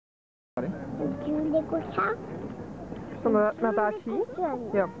To natáčí?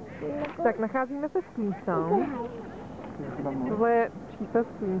 Jo. Tak nacházíme se v Queenstown. Tohle je přístav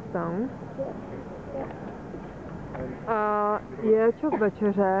Queenstown. A je čas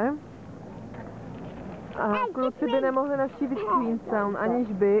večeře. A kluci by nemohli navštívit Queenstown, aniž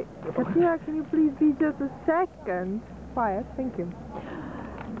by... Katia, can you please be just a second? Quiet, thank you.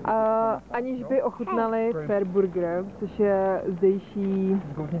 Aniž by ochutnali Fergburger, což je zdejší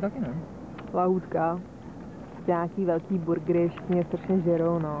lahůdka. Nějaký velký burgery, všichni je strašně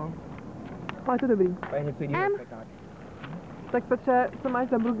žerou, no. Ale je to dobrý. Tak Petře, co máš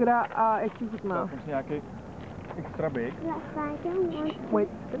za burgera a jak ti chutná? Mám nějaký extra big. Wait.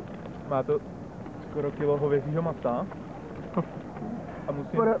 Má to skoro kilo hovězího masa. A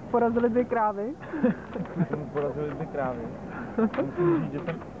musím... Porazili 2 krávy. Porazili 2 krávy. A musím říct, že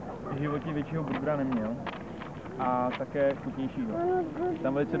jsem v životě většího burgera neměl. A také chutnějšího.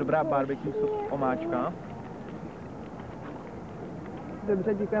 Tam velice dobrá barbecue omáčka.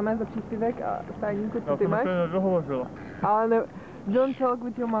 Dobře, děkujeme za příspěvek a stáníku, co Já ty jsem máš? to nedohovořil. Ale ne, don't talk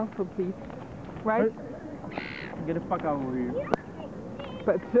with your mouth full, please. Right? Get the fuck out of here.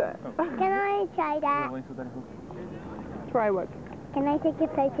 Petře. Can I try that? Try what? Can I take a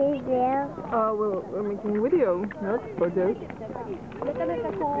photo as well? We're making a video, not photos.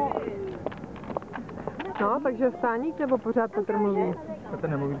 No, takže stáník nebo pořád Petr mluví? Petr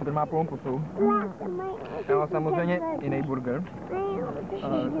nemluví, Petr má plnou pusu. Já mám samozřejmě jiný burger.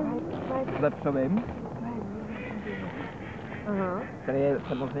 S lepšovým. Který je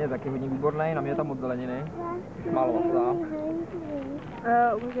samozřejmě taky hodně výborný, na mě je tam moc zeleniny. Málo masa.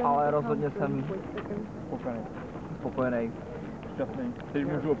 Ale rozhodně jsem spokojený. Šťastný. Teď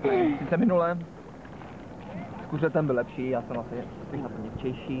můžu opět. Sice minule s kuřetem byl lepší, já jsem asi na to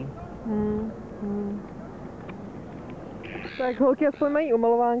měkčejší. Tak holky aspoň mají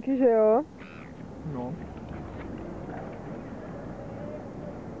umalovánky, že jo? No.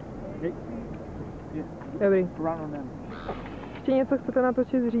 Dobrý. Ještě něco chcete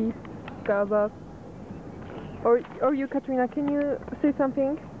natočit, říct, ukázat? Or you, Katrina, can you say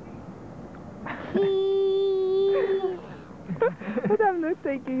something? But I'm not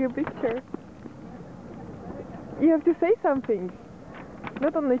taking a picture. You have to say something.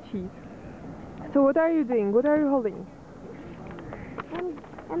 Not only cheese. So what are you doing? What are you holding?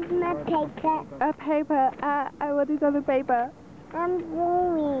 My paper. A paper. What is on the paper? I'm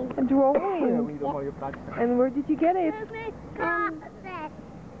drawing. A drawing. And where did you get it?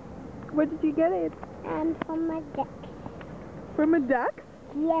 Where did you get it? From my duck. From a duck?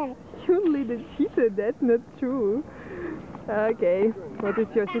 Yes. You little cheater, that's not true. Okay, what is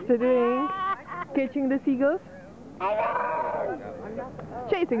your sister doing? Catching the seagulls?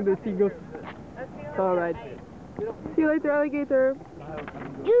 Chasing the seagulls. Alright. See you later, alligator.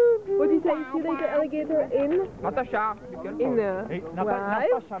 What do you say? See you later, alligator in? Natasha! In the... Hey,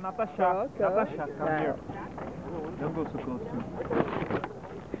 right? Natasha, come here. Don't go so close to.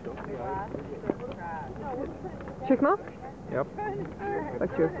 Všechno? Yep.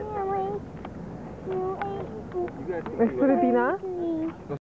 Tak čus. Jak se vypíná?